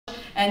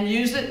and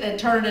use it and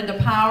turn it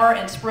into power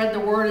and spread the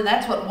word. And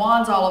that's what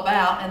WAN's all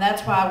about. And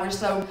that's why we're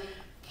so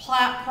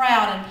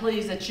proud and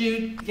pleased that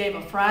you gave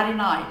a Friday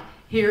night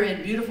here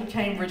in beautiful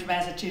Cambridge,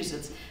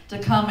 Massachusetts, to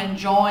come and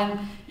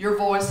join your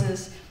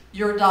voices,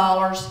 your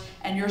dollars,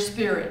 and your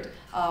spirit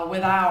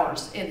with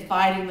ours in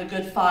fighting the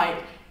good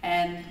fight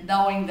and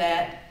knowing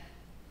that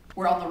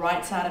we're on the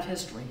right side of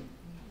history.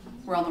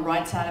 We're on the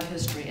right side of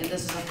history, and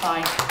this is a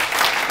fight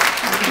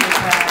we can be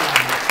proud of.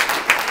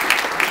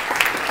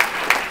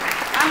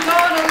 I'm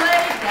going to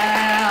lay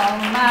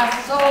down my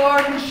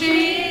sword and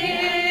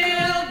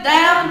shield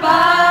down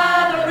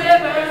by the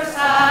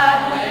riverside,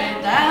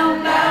 lay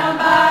down, down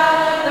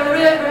by the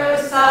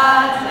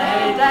riverside,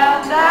 lay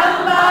down,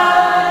 down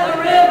by the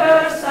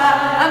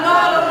riverside. I'm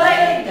going to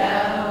lay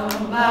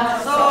down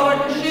my sword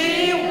and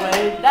shield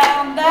way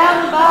down,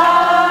 down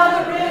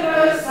by the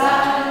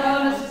riverside. I'm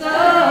gonna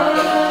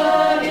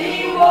study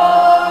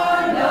war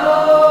no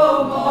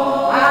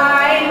more. I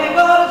ain't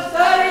gonna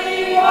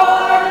study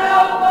war no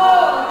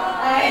more.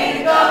 I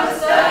ain't gonna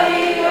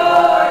study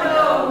war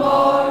no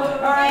more.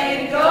 I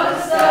ain't gonna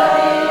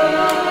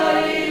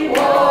study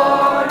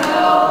war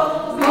no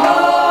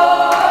more.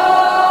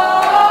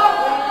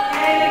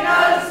 I ain't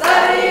gonna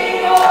study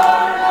war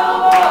no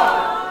more.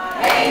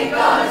 I ain't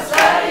gonna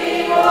study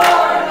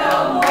war no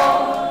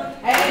more.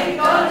 I ain't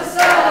gonna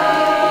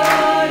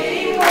study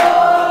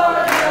war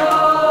no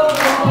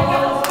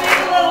more. Speak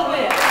a little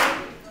bit.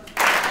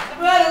 I'm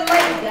gonna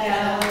lay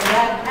down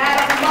that hat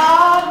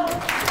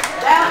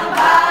down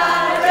by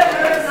the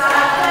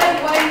riverside,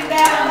 way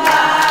down by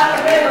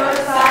the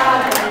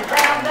riverside,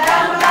 down,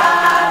 down by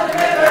the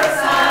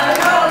riverside.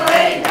 I'm gonna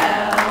lay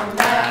down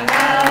that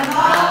hat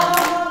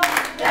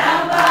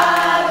down by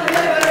the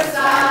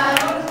riverside.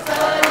 I'm gonna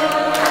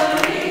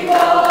study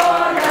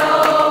war no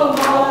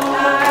more.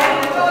 I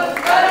ain't gonna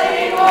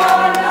study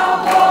war no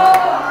more.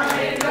 I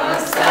ain't gonna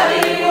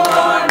study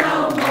war no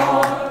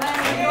more. I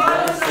ain't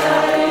gonna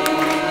study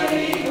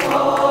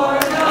war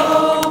no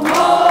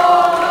more.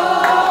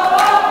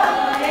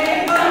 I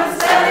ain't gonna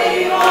study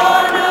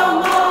war no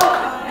more.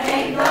 I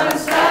ain't gonna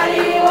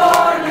study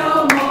war no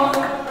more.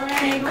 I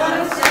ain't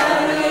gonna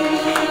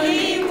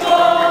study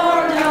war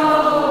no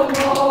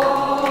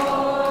more.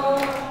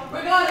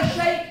 We're gonna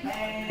shake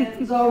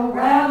hands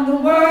around the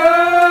world.